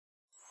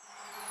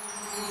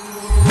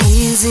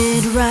Is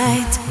it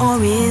right or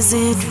is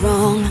it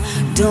wrong?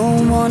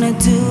 Don't wanna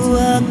do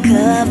a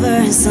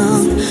cover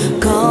song.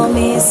 Call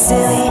me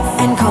silly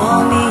and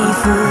call me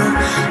fool,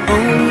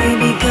 only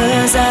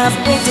because I've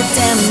break the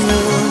damn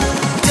rule.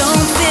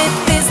 Don't fit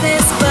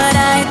business, but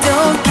I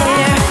don't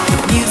care.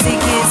 Music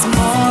is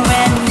more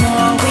and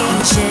more we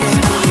share.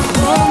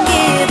 Won't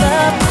give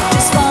up,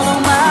 just follow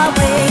my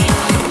way.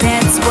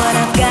 That's what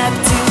I've got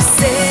to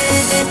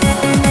say.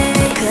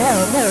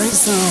 Cover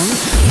song.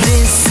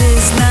 This